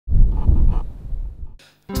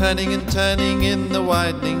turning and turning in the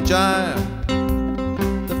widening gyre.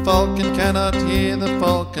 The falcon cannot hear the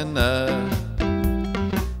falconer.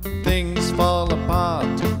 Things fall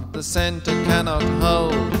apart, the center cannot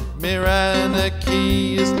hold. Mere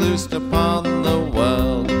anarchy is loosed upon the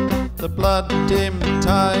world. The blood-dimmed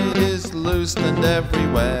tide is loosened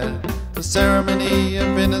everywhere. The ceremony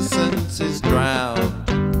of innocence is drowned.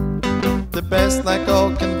 The best lack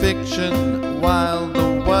all conviction, while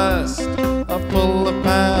the worst are full of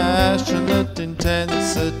passionate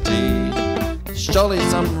intensity. Surely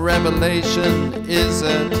some revelation is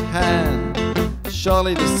at hand.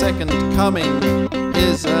 Surely the second coming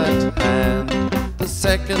is at hand. The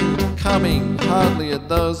second coming, hardly are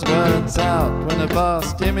those words out, when a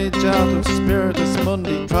vast image out of Spiritus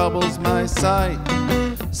Mundi troubles my sight.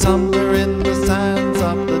 Somewhere in the sands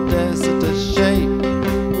of the desert a shape,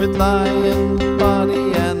 with lion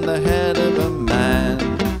body and the head of a man,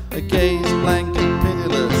 a gaze blank and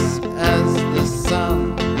pitiless as the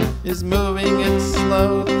sun is moving its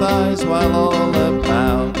slow thighs, while all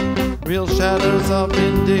about real shadows of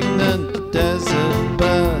indignant desert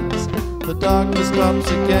birds. The darkness drops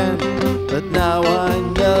again, but now I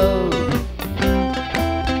know.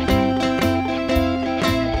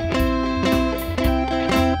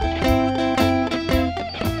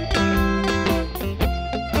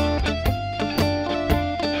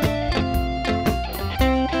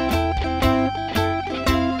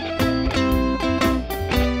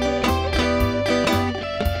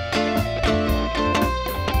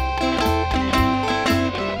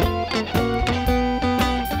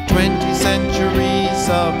 20 centuries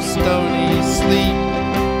of stony sleep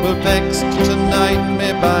were vexed to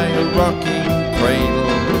nightmare by a rocking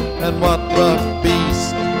cradle. And what rough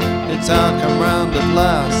beast, its hour come round at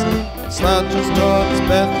last, slouches towards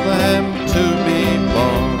Bethlehem to be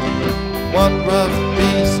born. What rough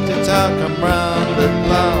beast, its hour come round at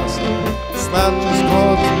last, slouches